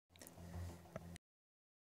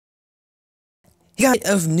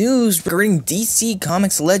of news regarding DC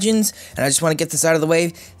Comics Legends, and I just want to get this out of the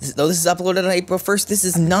way. Though this is uploaded on April 1st, this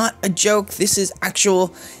is not a joke. This is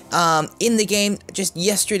actual. In the game, just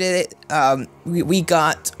yesterday, we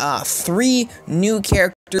got 3 new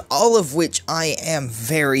characters, all of which I am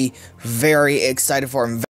very, very excited for.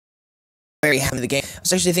 I'm very happy with the game. I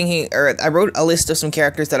was actually thinking, or I wrote a list of some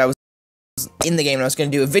characters that I was in the game, and I was going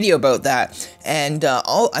to do a video about that, and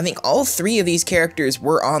I think all 3 of these characters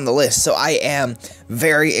were on the list, so I am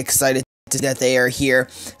very excited that they are here.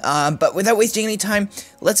 But without wasting any time,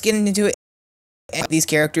 let's get into it. These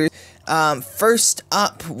characters. First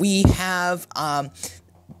up, we have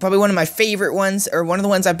probably one of my favorite ones, or one of the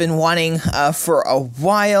ones I've been wanting for a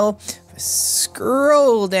while.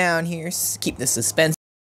 Scroll down here, keep the suspense.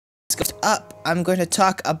 Up, I'm going to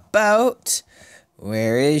talk about.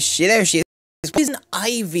 Where is she? There she is. Poison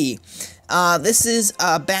Ivy. This is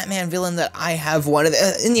a Batman villain that I have wanted.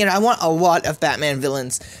 In the end, I want a lot of Batman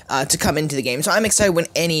villains to come into the game, so I'm excited when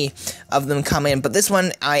any of them come in. But this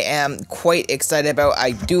one, I am quite excited about.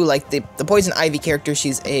 I do like the Poison Ivy character.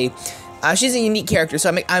 She's a unique character,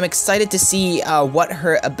 so I'm excited to see what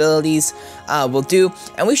her abilities will do,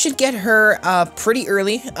 and we should get her pretty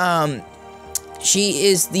early. She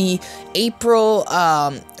is the April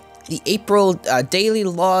daily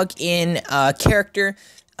login character.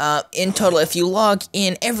 In total, if you log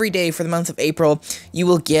in every day for the month of April, you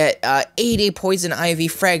will get 80 Poison Ivy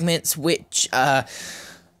fragments, which I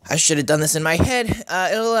should have done this in my head.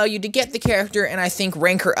 It'll allow you to get the character and I think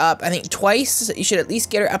rank her up. I think twice. You should at least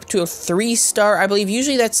get her up to a 3-star, I believe.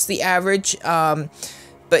 Usually that's the average.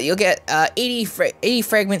 But you'll get 80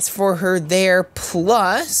 fragments for her there,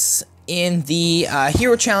 plus in the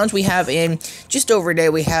Hero Challenge we have in just over a day,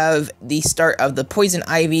 we have the start of the Poison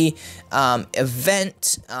Ivy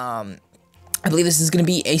event. I believe this is going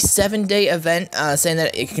to be a 7-day event, saying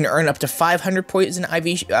that it can earn up to 500 Poison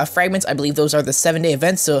Ivy fragments. I believe those are the 7-day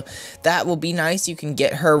events, so that will be nice. You can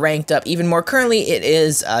get her ranked up even more. Currently, it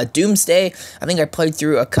is Doomsday. I think I played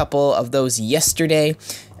through a couple of those yesterday.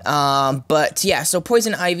 But yeah, so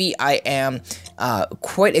Poison Ivy, I am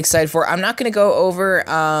quite excited for. I'm not going to go over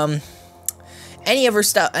any of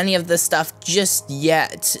the stuff just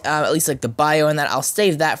yet, at least like the bio and that. I'll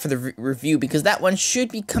save that for the review because that one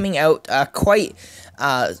should be coming out quite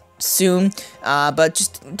soon. But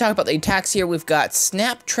just talk about the attacks here. We've got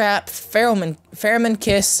Snap Trap, Pheromone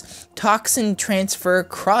Kiss, Toxin Transfer,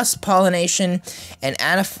 Cross Pollination, and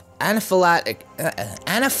Anaphylactic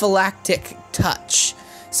Touch.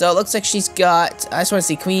 So it looks like she's got, I just want to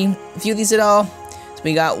see, can we view these at all? So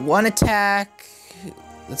we got 1 attack.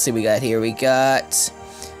 Let's see what we got here. We got,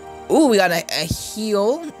 ooh, we got a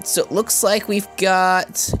heal. So it looks like we've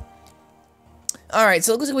got, alright,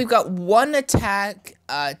 so it looks like we've got 1 attack,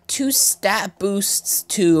 2 stat boosts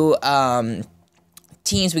to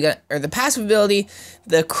teams. We got, or the passive ability,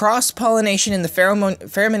 the Cross Pollination and the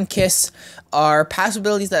Pheromone Kiss are passive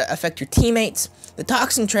abilities that affect your teammates. The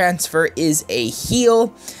Toxin Transfer is a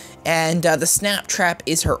heal, and the Snap Trap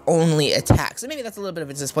is her only attack. So maybe that's a little bit of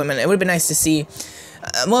a disappointment. It would have been nice to see.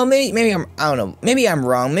 Well, maybe I don't know. Maybe I'm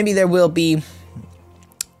wrong. Maybe there will be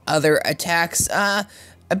other attacks. I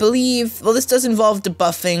believe. Well, this does involve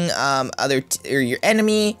debuffing or your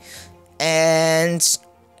enemy, and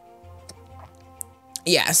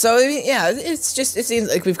yeah. So yeah, it seems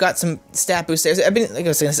like we've got some stat boosts there. I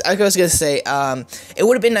was gonna say, it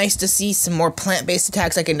would have been nice to see some more plant-based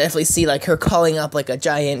attacks. I can definitely see like her calling up like a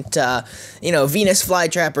giant, Venus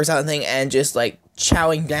flytrap or something, and just like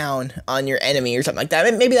chowing down on your enemy or something like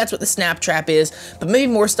that. Maybe that's what the Snap Trap is, but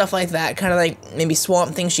maybe more stuff like that, kind of like maybe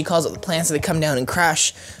Swamp Thing. She calls it the plants, so they come down and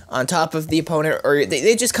crash on top of the opponent, or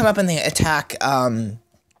they just come up and they attack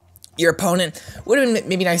your opponent. Would have been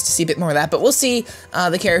maybe nice to see a bit more of that, but we'll see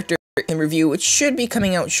the character in review, which should be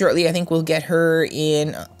coming out shortly. I think we'll get her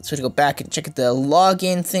in, so to go back and check at the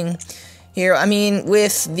login thing here. I mean,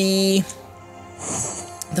 with the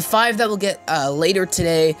 5 that we'll get later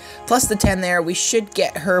today, plus the 10 there, we should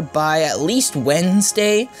get her by at least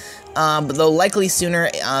Wednesday, but though likely sooner,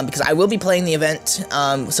 because I will be playing the event,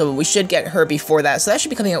 so we should get her before that. So that should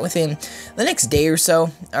be coming out within the next day or so,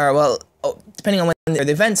 or well, depending on when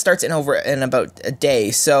the event starts in about a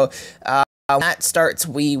day. So when that starts,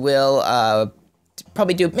 we will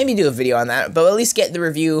probably do a video on that, but at least get the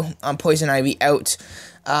review on Poison Ivy out.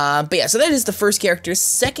 But yeah, so that is the first character.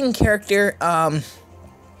 Second character,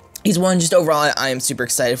 he's one just overall I am super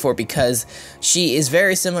excited for, because she is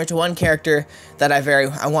very similar to one character that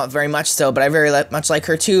I want very much so, but I very much like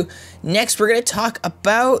her too. Next, we're going to talk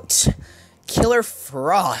about Killer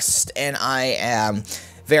Frost, and I am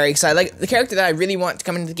very excited. Like, the character that I really want to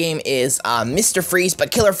come into the game is Mr. Freeze, but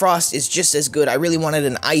Killer Frost is just as good. I really wanted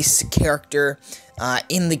an ice character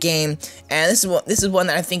in the game, and this is one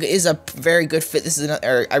that I think is a very good fit. This is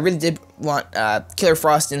I really did want Killer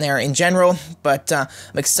Frost in there in general, but I'm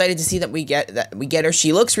excited to see that we get her.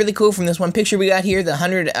 She looks really cool from this one picture we got here, the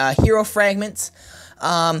 100 hero fragments.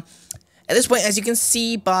 At this point, as you can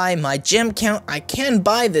see by my gem count, I can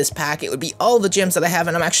buy this pack. It would be all the gems that I have,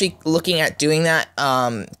 and I'm actually looking at doing that,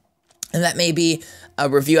 and that may be a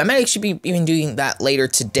review. I might actually be even doing that later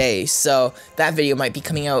today, so that video might be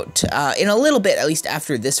coming out in a little bit, at least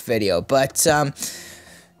after this video, but,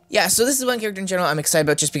 yeah, so this is one character in general I'm excited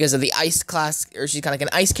about just because of the ice class, or she's kind of like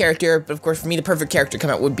an ice character, but of course for me the perfect character to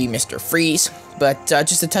come out would be Mr. Freeze. But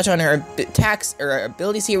just to touch on her attacks, or her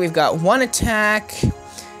abilities here, we've got one attack,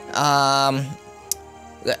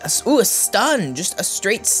 ooh, a stun, just a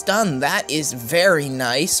straight stun. That is very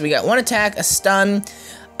nice. So we got one attack, a stun,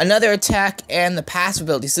 another attack, and the passive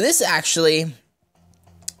ability. So this actually,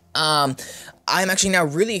 I'm actually now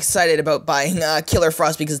really excited about buying Killer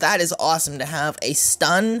Frost, because that is awesome to have a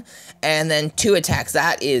stun and then 2 attacks.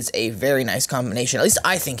 That is a very nice combination. At least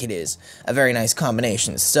I think it is a very nice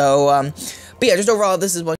combination. So, but yeah, just overall,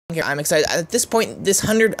 this is one here I'm excited. At this point, this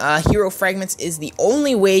 100 hero fragments is the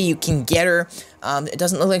only way you can get her. It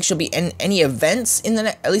doesn't look like she'll be in any events in the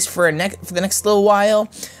at least for the next little while.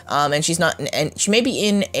 And she's not, and she may be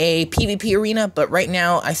in a PvP arena, but right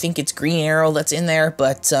now I think it's Green Arrow that's in there.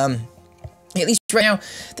 But at least right now,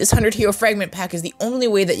 this 100 hero fragment pack is the only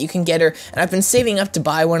way that you can get her, and I've been saving up to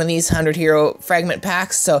buy one of these 100 hero fragment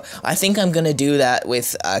packs, so I think I'm gonna do that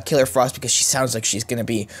with Killer Frost, because she sounds like she's gonna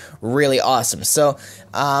be really awesome. So,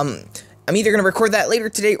 I'm either gonna record that later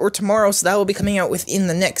today or tomorrow, so that will be coming out within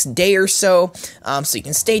the next day or so, so you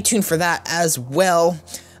can stay tuned for that as well.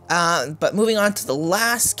 But moving on to the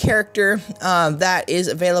last character that is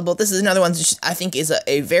available, this is another one that I think is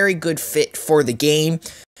a very good fit for the game.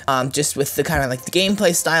 Just with the kind of like the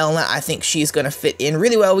gameplay style and that, I think she's going to fit in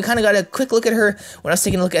really well. We kind of got a quick look at her when I was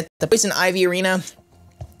taking a look at the Poison Ivy arena.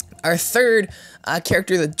 Our third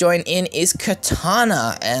character that joined in is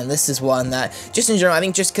Katana, and this is one that, just in general, I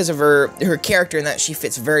think just because of her character and that she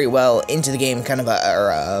fits very well into the game, kind of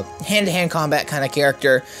a hand-to-hand combat kind of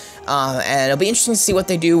character. And it'll be interesting to see what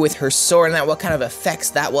they do with her sword and that, what kind of effects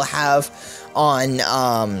that will have on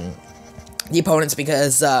the opponents,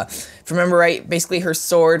 because if I remember right, basically her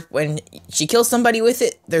sword, when she kills somebody with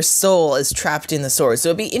it, their soul is trapped in the sword. So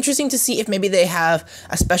it'll be interesting to see if maybe they have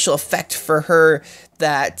a special effect for her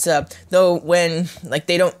that, though when, like,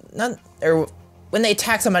 they don't, or when they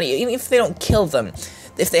attack somebody, even if they don't kill them,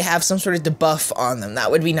 if they have some sort of debuff on them,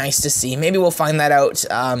 that would be nice to see. Maybe we'll find that out,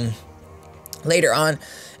 later on.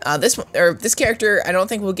 This character, I don't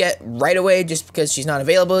think we'll get right away, just because she's not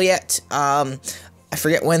available yet. I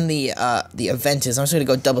forget when the event is. I'm just gonna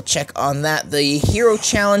go double check on that. The hero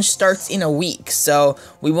challenge starts in a week, so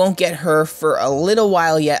we won't get her for a little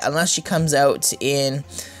while yet, unless she comes out in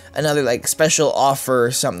another like special offer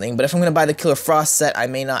or something. But if I'm gonna buy the Killer Frost set, I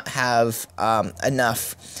may not have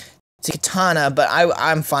enough to Katana, but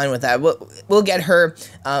I'm fine with that. We'll get her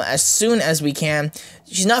as soon as we can.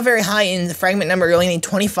 She's not very high in the fragment number. You only need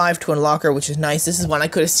 25 to unlock her, which is nice. This is one I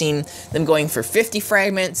could have seen them going for 50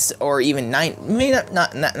 fragments, or even 9, maybe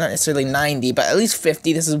not necessarily 90, but at least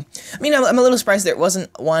 50. This is, I mean, I'm a little surprised there wasn't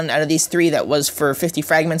one out of these 3 that was for 50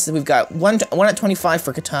 fragments. We've got one at 25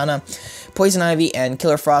 for Katana, Poison Ivy, and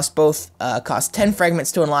Killer Frost. Both cost 10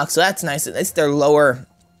 fragments to unlock, so that's nice. At least they're lower.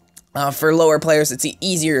 For lower players, it's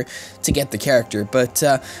easier to get the character. But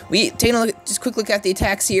we taking a look, just a quick look at the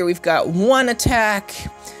attacks here. We've got one attack.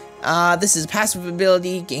 This is passive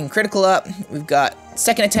ability, gain critical up. We've got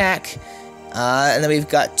second attack, and then we've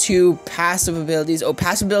got 2 passive abilities. Oh,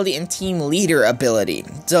 passive ability and team leader ability.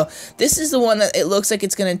 So this is the one that it looks like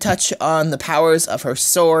it's going to touch on the powers of her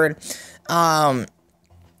sword.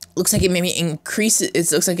 Looks like it maybe increases. It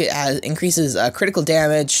looks like it increases critical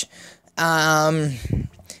damage.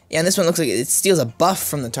 Yeah, and this one looks like it steals a buff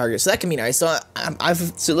from the target, so that can be nice. So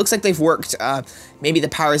so it looks like they've worked maybe the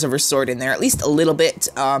powers of her sword in there at least a little bit.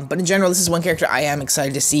 But in general, this is one character I am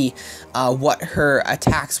excited to see what her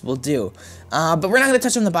attacks will do. But we're not going to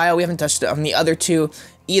touch on the bio. We haven't touched on the other 2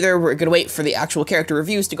 either. We're going to wait for the actual character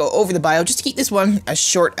reviews to go over the bio, just to keep this one as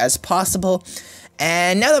short as possible.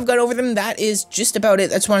 And now that I've gone over them, that is just about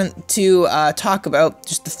it. I just wanted to talk about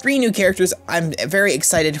just the 3 new characters. I'm very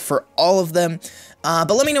excited for all of them.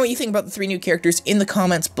 But let me know what you think about the 3 new characters in the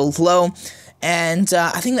comments below. And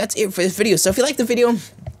I think that's it for this video. So if you like the video,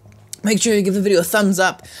 make sure you give the video a thumbs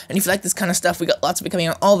up, and if you like this kind of stuff, we got lots of it coming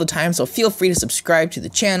out all the time, so feel free to subscribe to the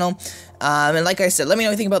channel. And like I said, let me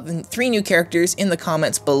know what you think about the 3 new characters in the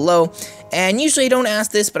comments below. And usually I don't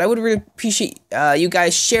ask this, but I would really appreciate you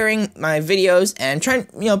guys sharing my videos and try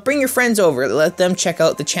and, bring your friends over. Let them check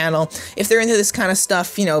out the channel. If they're into this kind of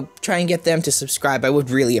stuff, try and get them to subscribe. I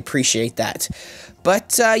would really appreciate that.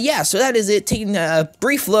 But, yeah, so that is it. Taking a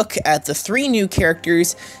brief look at the 3 new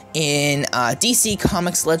characters in DC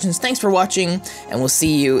Comics Legends. Thanks for watching, and we'll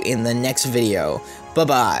see you in the next video.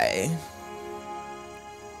 Bye-bye.